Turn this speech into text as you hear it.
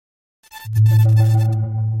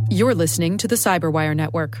You're listening to the Cyberwire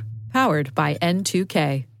Network, powered by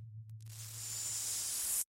N2K.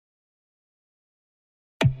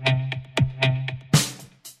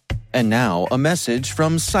 And now, a message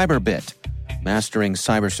from Cyberbit. Mastering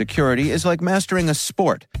cybersecurity is like mastering a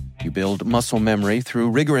sport. You build muscle memory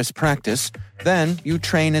through rigorous practice, then you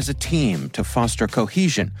train as a team to foster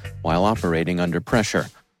cohesion while operating under pressure.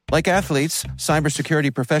 Like athletes,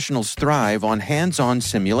 cybersecurity professionals thrive on hands-on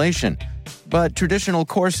simulation. But traditional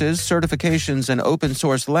courses, certifications, and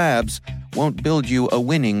open-source labs won't build you a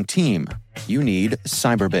winning team. You need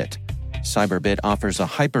Cyberbit. Cyberbit offers a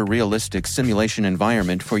hyper-realistic simulation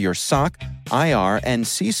environment for your SOC, IR, and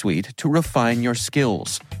C-suite to refine your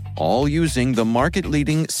skills, all using the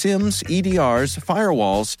market-leading SIMs, EDRs,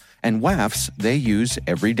 firewalls, and WAFs they use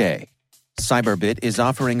every day. Cyberbit is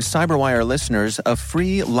offering Cyberwire listeners a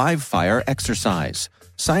free live-fire exercise.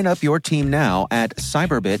 Sign up your team now at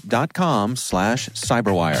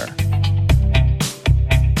cyberbit.com/cyberwire.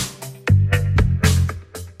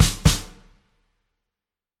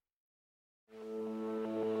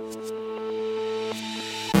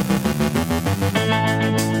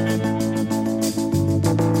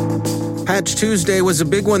 Patch Tuesday was a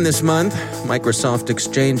big one this month. Microsoft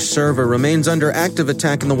Exchange Server remains under active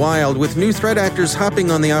attack in the wild, with new threat actors hopping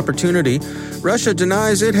on the opportunity. Russia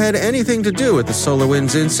denies it had anything to do with the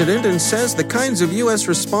SolarWinds incident and says the kinds of U.S.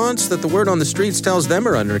 response that the word on the streets tells them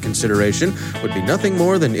are under consideration would be nothing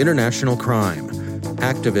more than international crime.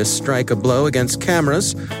 Activists strike a blow against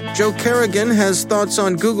cameras. Joe Carrigan has thoughts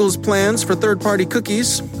on Google's plans for third-party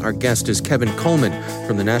cookies. Our guest is Kevin Coleman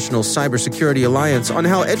from the National Cybersecurity Alliance on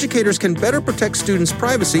how educators can better protect students'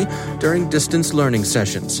 privacy during distance learning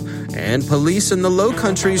sessions. And police in the Low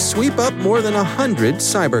Countries sweep up more than 100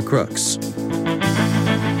 cyber crooks.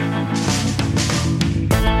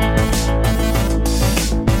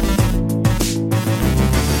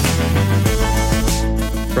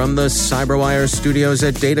 From the Cyberwire studios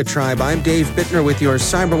at Data Tribe, I'm Dave Bittner with your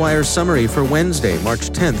Cyberwire summary for Wednesday, March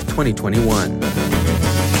 10th, 2021.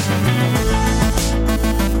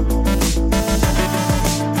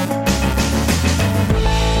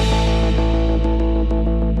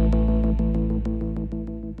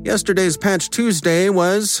 Yesterday's Patch Tuesday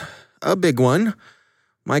was a big one.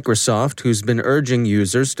 Microsoft, who's been urging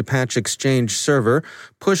users to patch Exchange Server,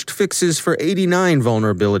 pushed fixes for 89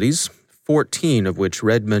 vulnerabilities, 14 of which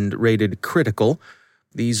Redmond rated critical.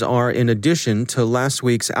 These are in addition to last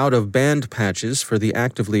week's out-of-band patches for the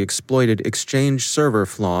actively exploited Exchange Server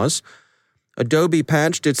flaws. Adobe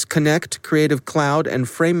patched its Connect, Creative Cloud, and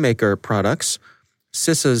FrameMaker products.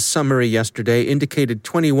 CISA's summary yesterday indicated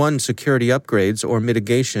 21 security upgrades or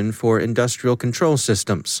mitigation for industrial control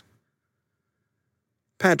systems.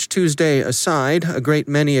 Patch Tuesday aside, a great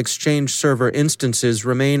many Exchange Server instances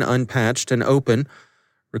remain unpatched and open.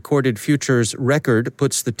 Recorded Futures record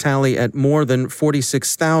puts the tally at more than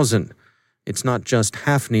 46,000. It's not just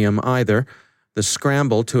Hafnium either. The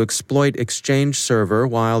scramble to exploit Exchange Server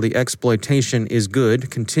while the exploitation is good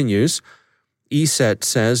continues. ESET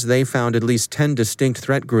says they found at least 10 distinct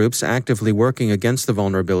threat groups actively working against the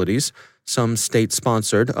vulnerabilities, some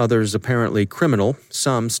state-sponsored, others apparently criminal,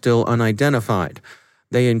 some still unidentified.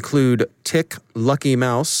 They include Tick, Lucky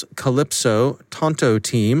Mouse, Calypso, Tonto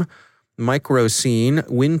Team, Microscene,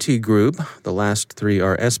 Winty Group, the last three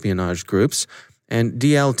are espionage groups, and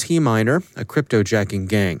DLT Miner, a cryptojacking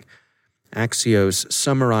gang. Axios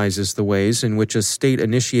summarizes the ways in which a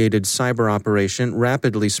state-initiated cyber operation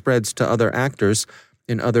rapidly spreads to other actors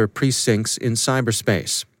in other precincts in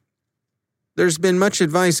cyberspace. There's been much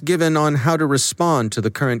advice given on how to respond to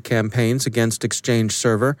the current campaigns against Exchange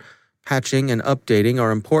Server. Patching and updating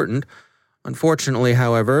are important. Unfortunately,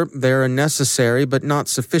 however, they're a necessary but not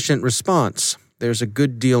sufficient response. There's a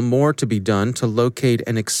good deal more to be done to locate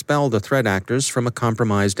and expel the threat actors from a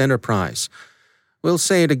compromised enterprise. We'll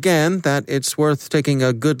say it again that it's worth taking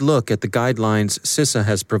a good look at the guidelines CISA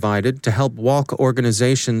has provided to help walk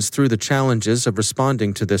organizations through the challenges of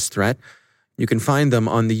responding to this threat. You can find them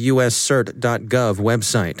on the uscert.gov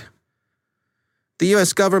website. The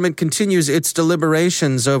U.S. government continues its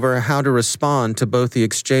deliberations over how to respond to both the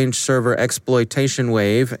Exchange Server exploitation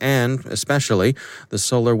wave and, especially, the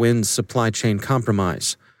SolarWinds supply chain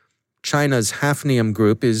compromise. China's Hafnium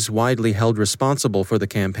Group is widely held responsible for the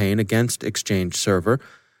campaign against Exchange Server.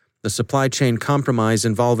 The supply chain compromise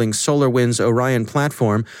involving SolarWinds' Orion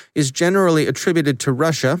platform is generally attributed to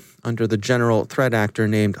Russia under the general threat actor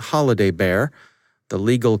named Holiday Bear. The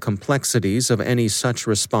legal complexities of any such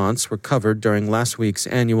response were covered during last week's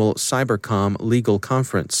annual Cybercom legal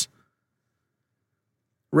conference.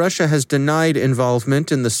 Russia has denied involvement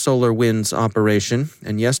in the SolarWinds operation,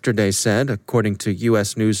 and yesterday said, according to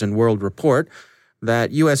U.S. News and World Report,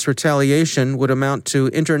 that U.S. retaliation would amount to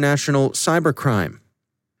international cybercrime.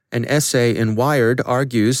 An essay in Wired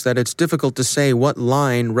argues that it's difficult to say what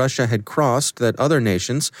line Russia had crossed that other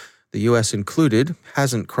nations, the U.S. included,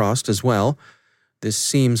 hasn't crossed as well. This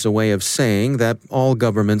seems a way of saying that all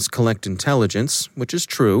governments collect intelligence, which is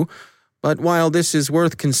true, but while this is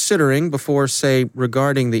worth considering before, say,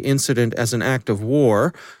 regarding the incident as an act of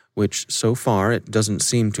war, which so far it doesn't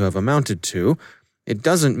seem to have amounted to, it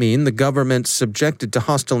doesn't mean the governments subjected to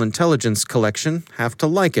hostile intelligence collection have to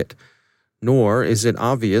like it. Nor is it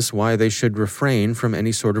obvious why they should refrain from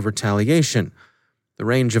any sort of retaliation. The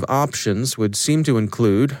range of options would seem to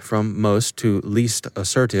include, from most to least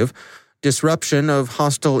assertive, disruption of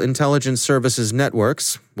hostile intelligence services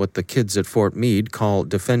networks, what the kids at Fort Meade call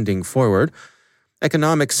defending forward,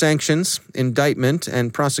 economic sanctions, indictment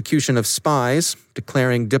and prosecution of spies,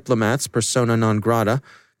 declaring diplomats persona non grata,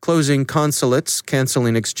 closing consulates,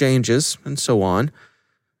 canceling exchanges, and so on.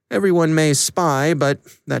 Everyone may spy, but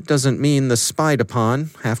that doesn't mean the spied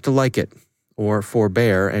upon have to like it or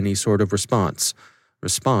forbear any sort of response.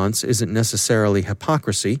 Response isn't necessarily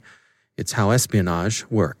hypocrisy, it's how espionage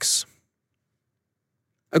works.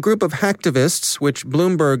 A group of hacktivists, which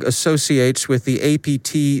Bloomberg associates with the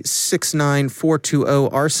APT 69420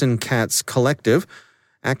 Arson Cats Collective,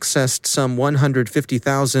 accessed some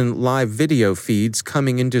 150,000 live video feeds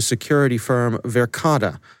coming into security firm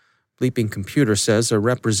Verkada. Bleeping Computer says a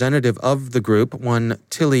representative of the group, one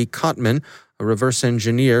Tilly Kotman, a reverse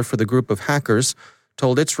engineer for the group of hackers,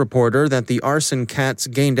 told its reporter that the Arson Cats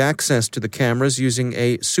gained access to the cameras using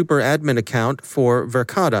a super admin account for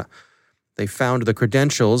Verkada. They found the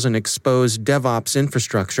credentials and exposed DevOps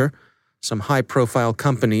infrastructure. Some high-profile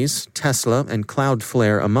companies, Tesla and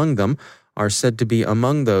Cloudflare among them, are said to be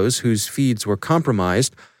among those whose feeds were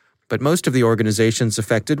compromised, but most of the organizations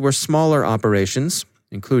affected were smaller operations,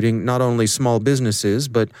 including not only small businesses,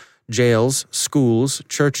 but jails, schools,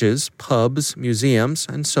 churches, pubs, museums,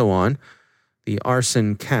 and so on. The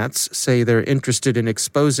Arson Cats say they're interested in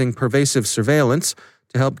exposing pervasive surveillance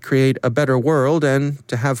to help create a better world and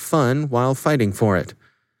to have fun while fighting for it.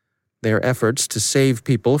 Their efforts to save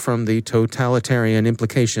people from the totalitarian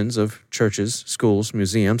implications of churches, schools,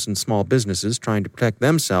 museums, and small businesses trying to protect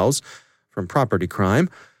themselves from property crime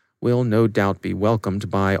will no doubt be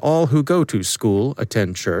welcomed by all who go to school,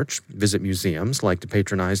 attend church, visit museums, like to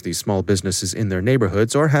patronize these small businesses in their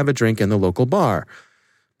neighborhoods, or have a drink in the local bar.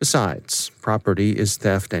 Besides, property is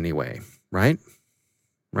theft anyway, right?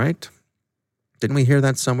 Right? Didn't we hear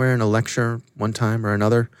that somewhere in a lecture one time or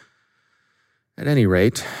another? At any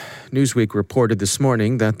rate, Newsweek reported this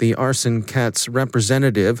morning that the Arson Cats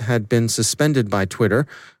representative had been suspended by Twitter,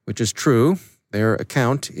 which is true. Their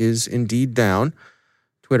account is indeed down.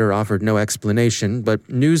 Twitter offered no explanation, but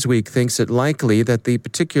Newsweek thinks it likely that the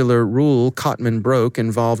particular rule Kotman broke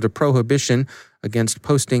involved a prohibition against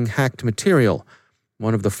posting hacked material.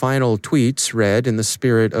 One of the final tweets read in the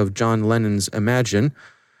spirit of John Lennon's Imagine,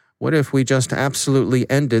 "What if we just absolutely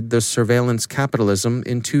ended the surveillance capitalism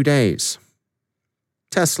in 2 days?"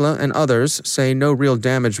 Tesla and others say no real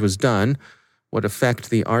damage was done. What effect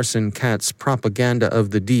the Arson Cats' propaganda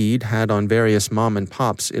of the deed had on various mom and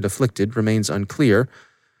pops it afflicted remains unclear,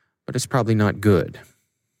 but it's probably not good.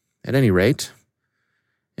 At any rate,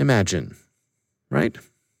 imagine, right?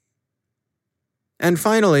 And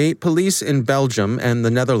finally, police in Belgium and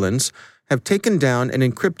the Netherlands have taken down an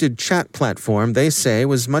encrypted chat platform they say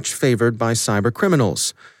was much favored by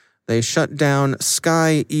cybercriminals. They shut down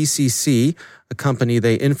Sky ECC, a company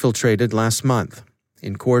they infiltrated last month.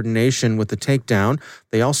 In coordination with the takedown,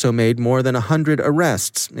 they also made more than 100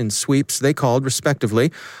 arrests in sweeps they called,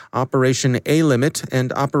 respectively, Operation A-Limit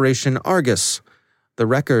and Operation Argus. The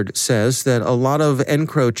record says that a lot of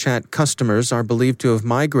EncroChat customers are believed to have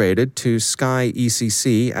migrated to Sky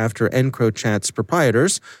ECC after EncroChat's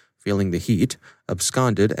proprietors, feeling the heat,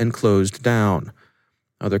 absconded and closed down.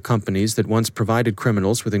 Other companies that once provided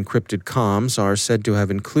criminals with encrypted comms are said to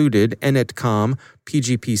have included Enetcom,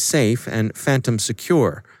 PGP Safe, and Phantom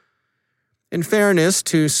Secure. In fairness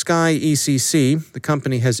to Sky ECC, the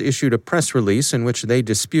company has issued a press release in which they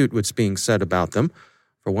dispute what's being said about them.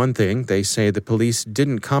 For one thing, they say the police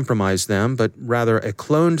didn't compromise them, but rather a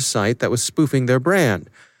cloned site that was spoofing their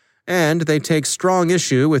brand. And they take strong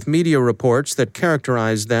issue with media reports that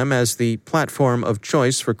characterize them as the platform of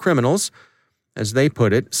choice for criminals. As they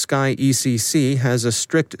put it, Sky ECC has a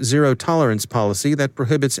strict zero-tolerance policy that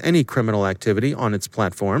prohibits any criminal activity on its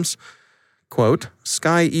platforms. Quote,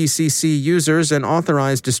 Sky ECC users and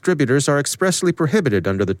authorized distributors are expressly prohibited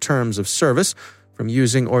under the terms of service from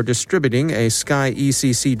using or distributing a Sky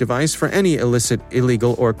ECC device for any illicit,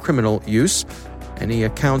 illegal, or criminal use. Any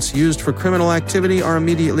accounts used for criminal activity are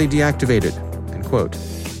immediately deactivated." End quote.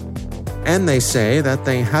 And they say that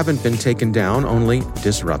they haven't been taken down, only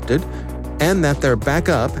disrupted, and that they're back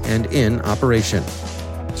up and in operation.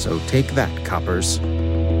 So take that, coppers.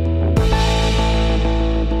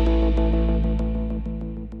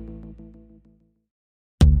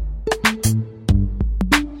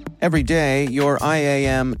 Every day, your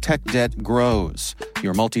IAM tech debt grows.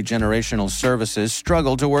 Your multi-generational services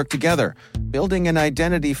struggle to work together. Building an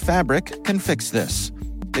identity fabric can fix this.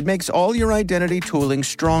 It makes all your identity tooling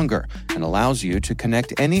stronger and allows you to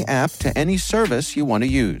connect any app to any service you want to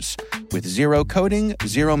use, with zero coding,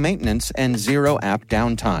 zero maintenance, and zero app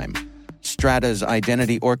downtime. Strata's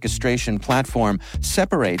identity orchestration platform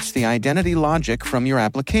separates the identity logic from your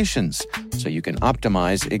applications, so you can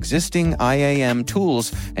optimize existing IAM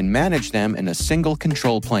tools and manage them in a single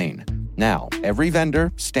control plane. Now, every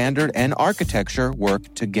vendor, standard, and architecture work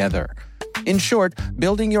together. In short,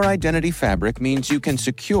 building your identity fabric means you can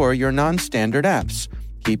secure your non-standard apps,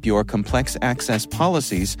 keep your complex access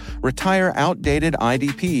policies, retire outdated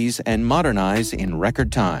IDPs, and modernize in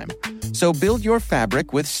record time. So build your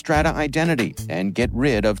fabric with Strata Identity and get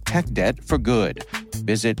rid of tech debt for good.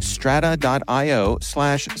 Visit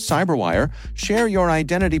strata.io/cyberwire, share your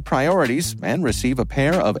identity priorities, and receive a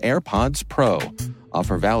pair of AirPods Pro.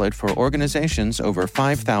 Offer valid for organizations over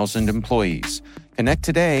 5,000 employees. Connect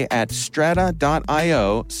today at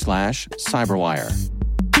strata.io/cyberwire.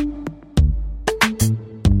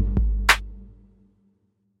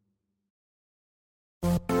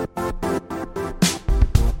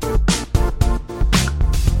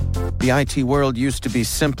 The IT world used to be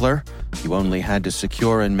simpler. You only had to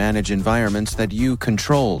secure and manage environments that you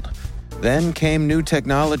controlled. Then came new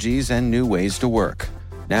technologies and new ways to work.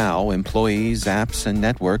 Now, employees, apps, and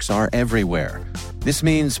networks are everywhere. This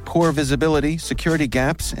means poor visibility, security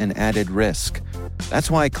gaps, and added risk. That's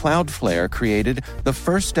why Cloudflare created the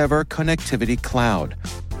first-ever connectivity cloud.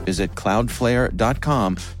 Visit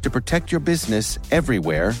cloudflare.com to protect your business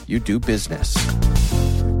everywhere you do business.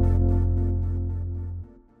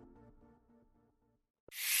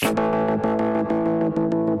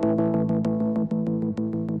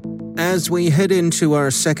 As we head into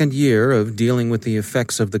our second year of dealing with the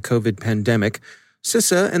effects of the COVID pandemic,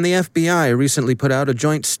 CISA and the FBI recently put out a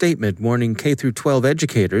joint statement warning K-12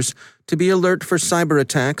 educators to be alert for cyber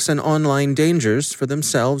attacks and online dangers for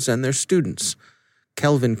themselves and their students.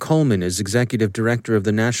 Kelvin Coleman is Executive Director of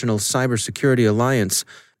the National Cybersecurity Alliance,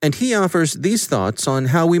 and he offers these thoughts on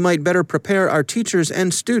how we might better prepare our teachers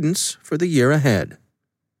and students for the year ahead.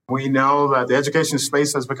 We know that the education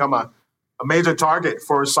space has become a major target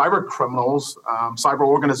for cyber criminals, cyber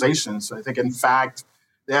organizations. I think, in fact,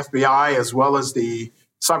 the FBI, as well as the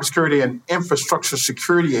Cybersecurity and Infrastructure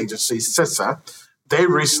Security Agency, CISA, they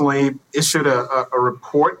recently issued a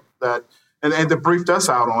report that, and they briefed us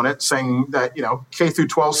out on it, saying that, K through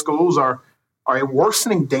 12 schools are a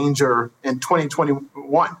worsening danger in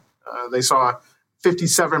 2021. They saw a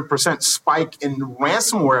 57% spike in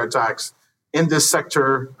ransomware attacks in this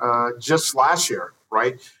sector just last year,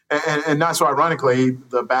 right? And not so ironically,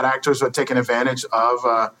 the bad actors are taking advantage of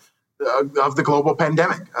the global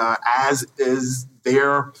pandemic, as is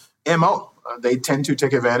their MO. They tend to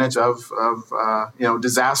take advantage of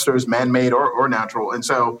disasters, man-made or natural. And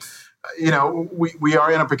so, we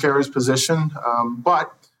are in a precarious position,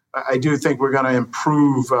 but I do think we're going to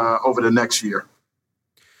improve over the next year.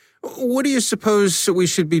 What do you suppose we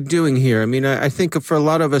should be doing here? I mean, I think for a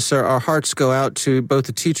lot of us, our hearts go out to both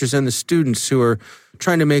the teachers and the students who are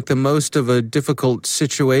trying to make the most of a difficult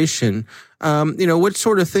situation. What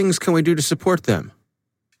sort of things can we do to support them?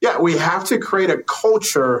 Yeah, we have to create a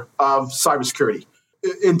culture of cybersecurity.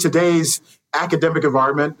 In today's academic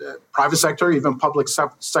environment, private sector, even public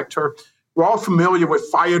sector, we're all familiar with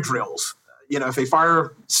fire drills. If a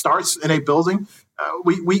fire starts in a building,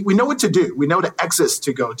 we know what to do. We know the exits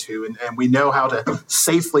to go to, and we know how to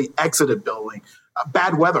safely exit a building.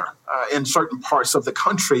 Bad weather in certain parts of the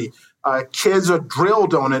country, kids are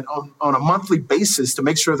drilled on it on a monthly basis to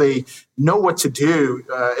make sure they know what to do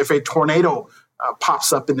if a tornado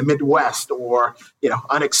pops up in the Midwest, or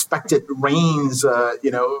unexpected rains,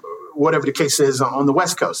 whatever the case is on the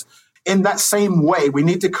West Coast. In that same way, we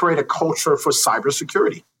need to create a culture for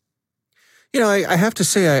cybersecurity. I have to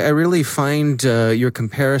say, I really find your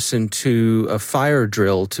comparison to a fire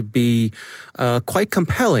drill to be quite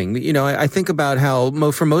compelling. I think about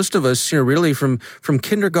how for most of us, really from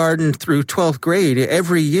kindergarten through 12th grade,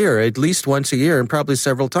 every year, at least once a year and probably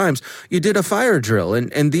several times, you did a fire drill.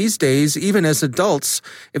 And these days, even as adults,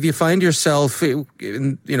 if you find yourself,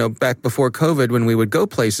 back before COVID when we would go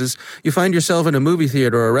places, you find yourself in a movie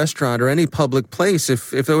theater or a restaurant or any public place,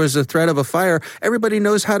 if there was a threat of a fire, everybody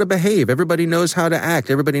knows how to behave. Everybody knows how to act.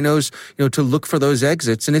 Everybody knows, to look for those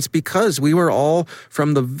exits. And it's because we were all,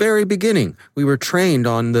 from the very beginning, we were trained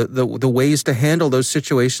on the ways to handle those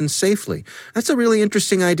situations safely. That's a really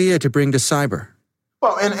interesting idea to bring to cyber.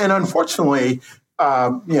 Well, and unfortunately,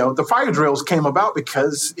 the fire drills came about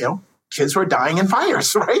because, kids were dying in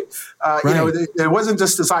fires, right? Right. There wasn't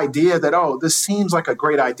just this idea that, this seems like a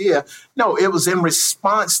great idea. No, it was in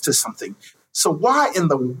response to something. So why in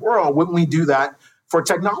the world wouldn't we do that for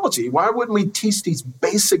technology? Why wouldn't we teach these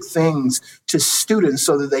basic things to students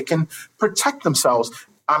so that they can protect themselves?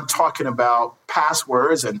 I'm talking about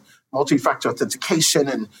passwords and multi-factor authentication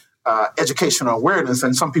and educational awareness.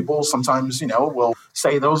 And some people sometimes, will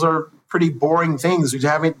say those are pretty boring things. Do you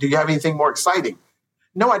have anything more exciting?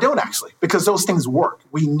 No, I don't actually, because those things work.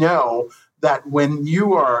 We know that when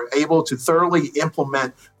you are able to thoroughly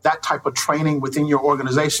implement that type of training within your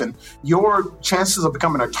organization, your chances of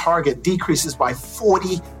becoming a target decreases by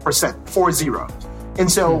 40%, 40.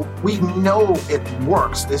 And so we know it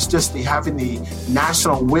works. It's just having the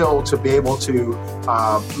national will to be able to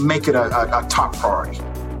make it a top priority.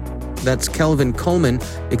 That's Kelvin Coleman,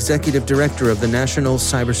 Executive Director of the National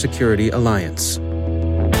Cybersecurity Alliance.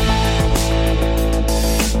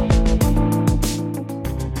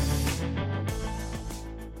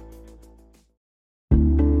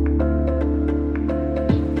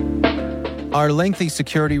 Are lengthy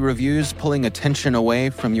security reviews pulling attention away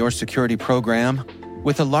from your security program?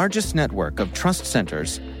 With the largest network of trust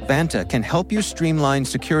centers, Vanta can help you streamline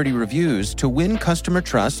security reviews to win customer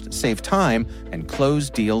trust, save time, and close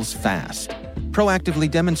deals fast.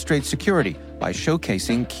 Proactively demonstrate security by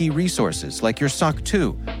showcasing key resources like your SOC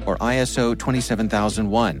 2 or ISO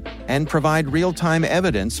 27001 and provide real-time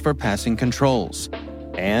evidence for passing controls.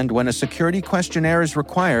 And when a security questionnaire is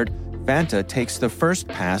required, Vanta takes the first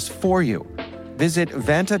pass for you. Visit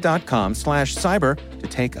vanta.com/cyber to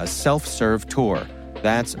take a self-serve tour.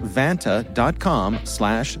 That's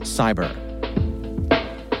vanta.com/cyber.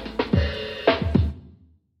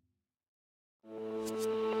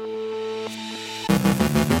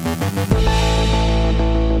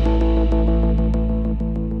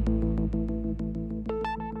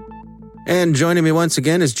 And joining me once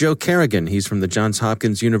again is Joe Carrigan. He's from the Johns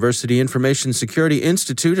Hopkins University Information Security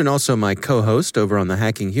Institute and also my co-host over on the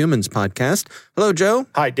Hacking Humans podcast. Hello, Joe.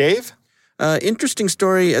 Hi, Dave. Interesting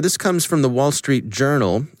story. This comes from the Wall Street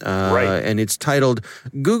Journal, Right. And it's titled,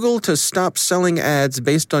 Google to Stop Selling Ads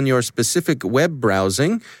Based on Your Specific Web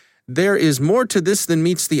Browsing. There is more to this than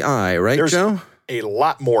meets the eye, right, There's Joe? a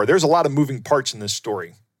lot more. There's a lot of moving parts in this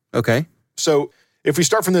story. Okay. So if we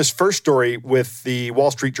start from this first story with the Wall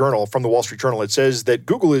Street Journal, from the Wall Street Journal, it says that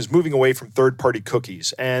Google is moving away from third-party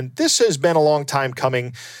cookies. And this has been a long time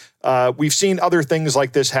coming. We've seen other things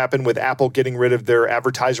like this happen with Apple getting rid of their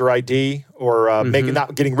advertiser ID or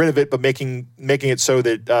not getting rid of it, but making it so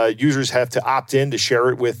that users have to opt in to share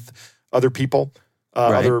it with other people,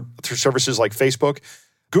 other services like Facebook.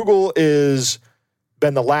 Google is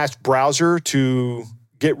been the last browser to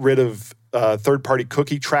get rid of third-party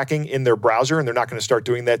cookie tracking in their browser, and they're not going to start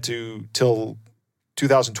doing that till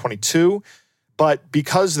 2022. But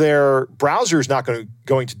because their browser is not going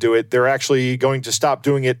to do it, they're actually going to stop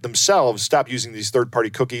doing it themselves, stop using these third-party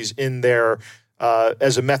cookies in their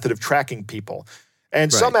as a method of tracking people.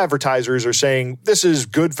 And some advertisers are saying this is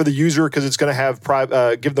good for the user because it's going to have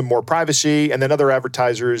give them more privacy. And then other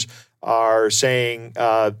advertisers are saying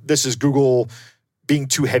this is Google being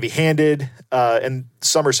too heavy-handed. And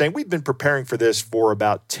some are saying we've been preparing for this for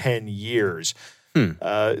about 10 years.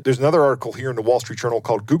 There's another article here in the Wall Street Journal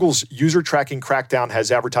called Google's User Tracking Crackdown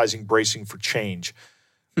Has Advertising Bracing for Change.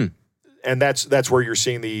 And that's where you're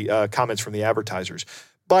seeing the comments from the advertisers.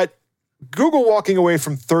 But Google walking away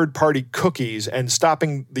from third-party cookies and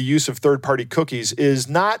stopping the use of third-party cookies is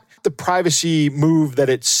not the privacy move that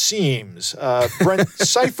it seems. Brent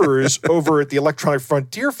Cyphers over at the Electronic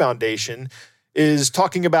Frontier Foundation is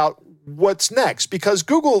talking about what's next because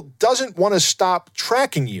Google doesn't want to stop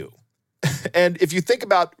tracking you. And if you think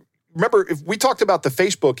about, remember, if we talked about the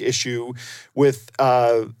Facebook issue with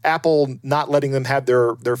Apple not letting them have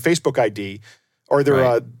their Facebook ID or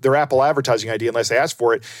their Apple advertising ID unless they ask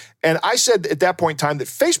for it. And I said at that point in time that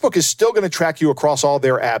Facebook is still going to track you across all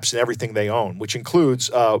their apps and everything they own, which includes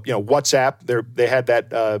WhatsApp. They had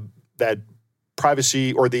that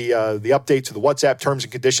privacy or the update to the WhatsApp terms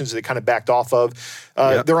and conditions that they kind of backed off of.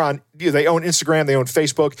 They're on. They own Instagram. They own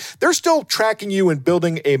Facebook. They're still tracking you and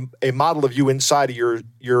building a model of you inside of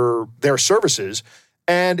their services.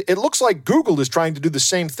 And it looks like Google is trying to do the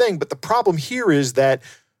same thing. But the problem here is that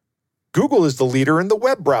Google is the leader in the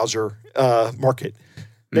web browser market.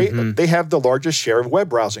 They have the largest share of web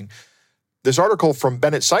browsing. This article from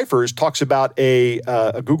Bennett Cyphers talks about a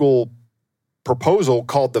Google proposal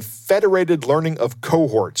called the Federated Learning of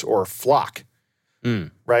Cohorts, or FLoC,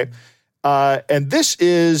 right? And this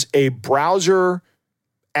is a browser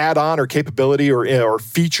add-on or capability or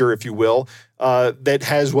feature, if you will, that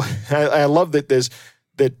has. I love that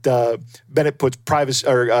Bennett puts privacy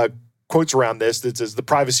or quotes around this. That says the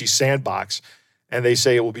privacy sandbox, and they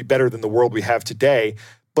say it will be better than the world we have today.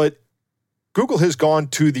 But Google has gone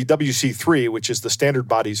to the WC3, which is the standard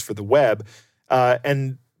bodies for the web,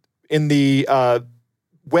 and in the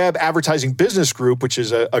Web Advertising Business Group, which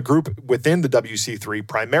is a group within the WC3,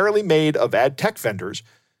 primarily made of ad tech vendors,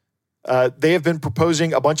 they have been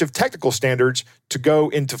proposing a bunch of technical standards to go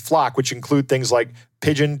into FLoC, which include things like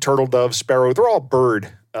pigeon, turtle dove, sparrow. They're all bird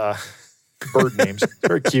names.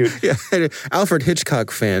 Very cute. Yeah, Alfred Hitchcock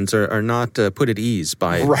fans are not put at ease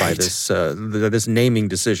by this naming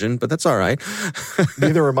decision, but that's all right.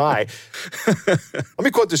 Neither am I. Let me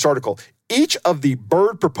quote this article. Each of the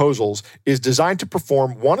bird proposals is designed to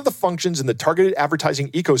perform one of the functions in the targeted advertising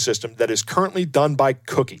ecosystem that is currently done by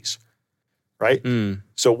cookies, right?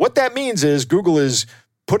 So what that means is Google is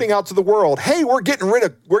putting out to the world, hey, we're getting rid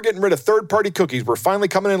of third-party cookies. We're finally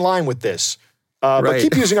coming in line with this. But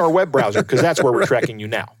keep using our web browser because that's where we're tracking you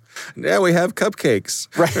now. Yeah, we have cupcakes.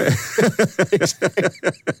 Right.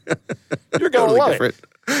 You're going to love it.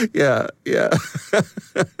 Yeah.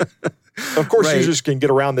 Of course, users can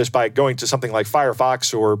get around this by going to something like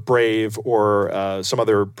Firefox or Brave or some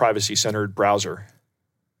other privacy-centered browser.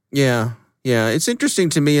 Yeah. It's interesting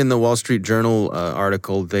to me in the Wall Street Journal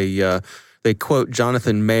article, they quote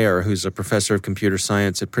Jonathan Mayer, who's a professor of computer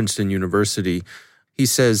science at Princeton University. He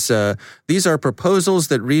says, these are proposals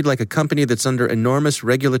that read like a company that's under enormous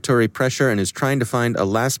regulatory pressure and is trying to find a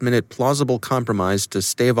last-minute plausible compromise to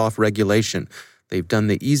stave off regulation. They've done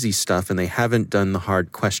the easy stuff and they haven't done the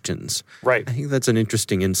hard questions. Right. I think that's an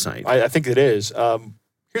interesting insight. I think it is.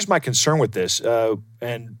 Here's my concern with this,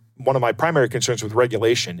 and one of my primary concerns with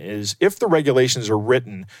regulation is if the regulations are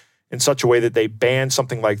written in such a way that they ban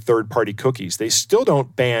something like third-party cookies, they still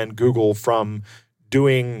don't ban Google from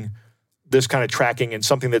doing this kind of tracking in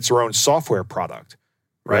something that's their own software product,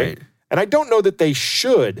 right? And I don't know that they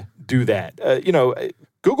should do that.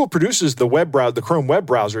 Google produces the Chrome web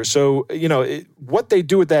browser, so what they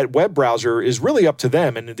do with that web browser is really up to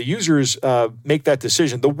them, and the users make that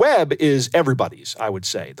decision. The web is everybody's, I would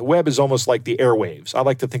say. The web is almost like the airwaves. I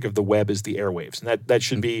like to think of the web as the airwaves, and that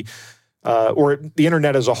should be, or the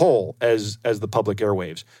internet as a whole as the public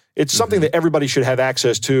airwaves. It's something that everybody should have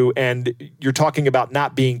access to, and you're talking about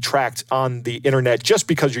not being tracked on the internet just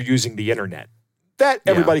because you're using the internet. That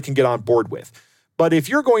everybody can get on board with. But if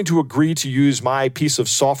you're going to agree to use my piece of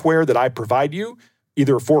software that I provide you,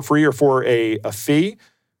 either for free or for a fee,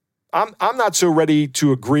 I'm not so ready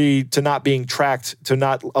to agree to not being tracked, to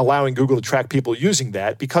not allowing Google to track people using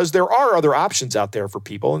that, because there are other options out there for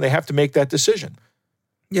people, and they have to make that decision.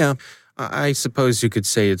 Yeah. I suppose you could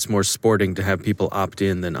say it's more sporting to have people opt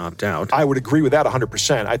in than opt out. I would agree with that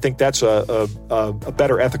 100%. I think that's a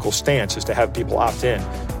better ethical stance, is to have people opt in.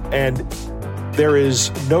 And there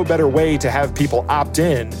is no better way to have people opt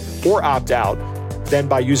in or opt out than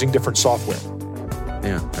by using different software.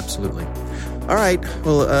 Yeah, absolutely. All right.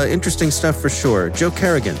 Well, interesting stuff for sure. Joe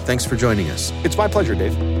Carrigan, thanks for joining us. It's my pleasure,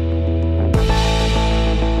 Dave.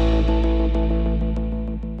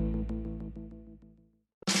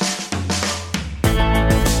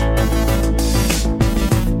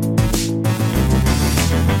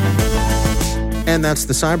 And that's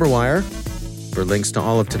the Cyberwire. For links to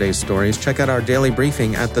all of today's stories, check out our daily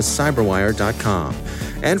briefing at thecyberwire.com.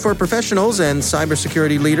 And for professionals and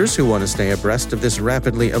cybersecurity leaders who want to stay abreast of this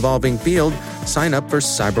rapidly evolving field, sign up for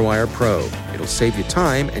Cyberwire Pro. It'll save you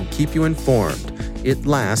time and keep you informed. It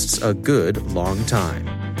lasts a good long time.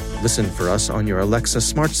 Listen for us on your Alexa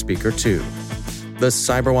smart speaker, too. The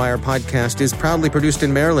Cyberwire podcast is proudly produced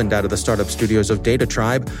in Maryland out of the startup studios of Data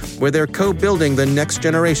Tribe, where they're co-building the next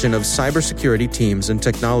generation of cybersecurity teams and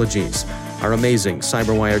technologies. Our amazing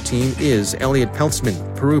CyberWire team is Elliot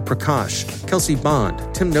Peltzman, Peru Prakash, Kelsey Bond,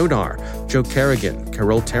 Tim Nodar, Joe Kerrigan,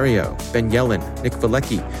 Carol Terrio, Ben Yellen, Nick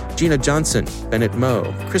Valecki, Gina Johnson, Bennett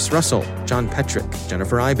Moe, Chris Russell, John Petrick,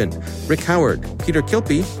 Jennifer Iben, Rick Howard, Peter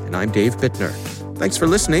Kilpie, and I'm Dave Bittner. Thanks for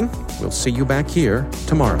listening. We'll see you back here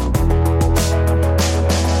tomorrow.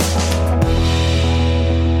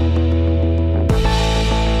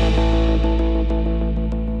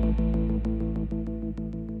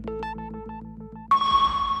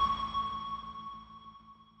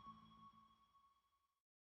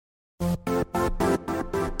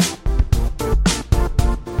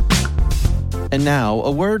 And now, a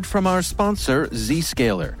word from our sponsor,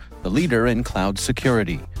 Zscaler, the leader in cloud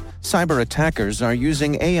security. Cyber attackers are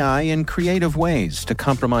using AI in creative ways to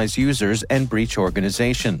compromise users and breach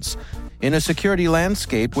organizations. In a security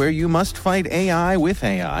landscape where you must fight AI with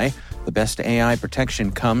AI, the best AI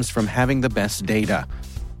protection comes from having the best data.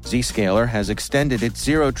 Zscaler has extended its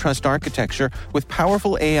Zero Trust architecture with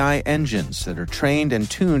powerful AI engines that are trained and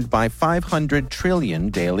tuned by 500 trillion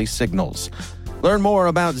daily signals. Learn more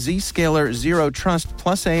about Zscaler Zero Trust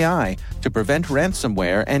Plus AI to prevent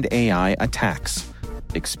ransomware and AI attacks.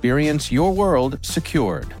 Experience your world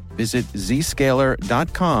secured. Visit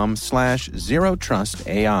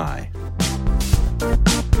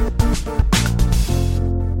zscaler.com/zerotrustai.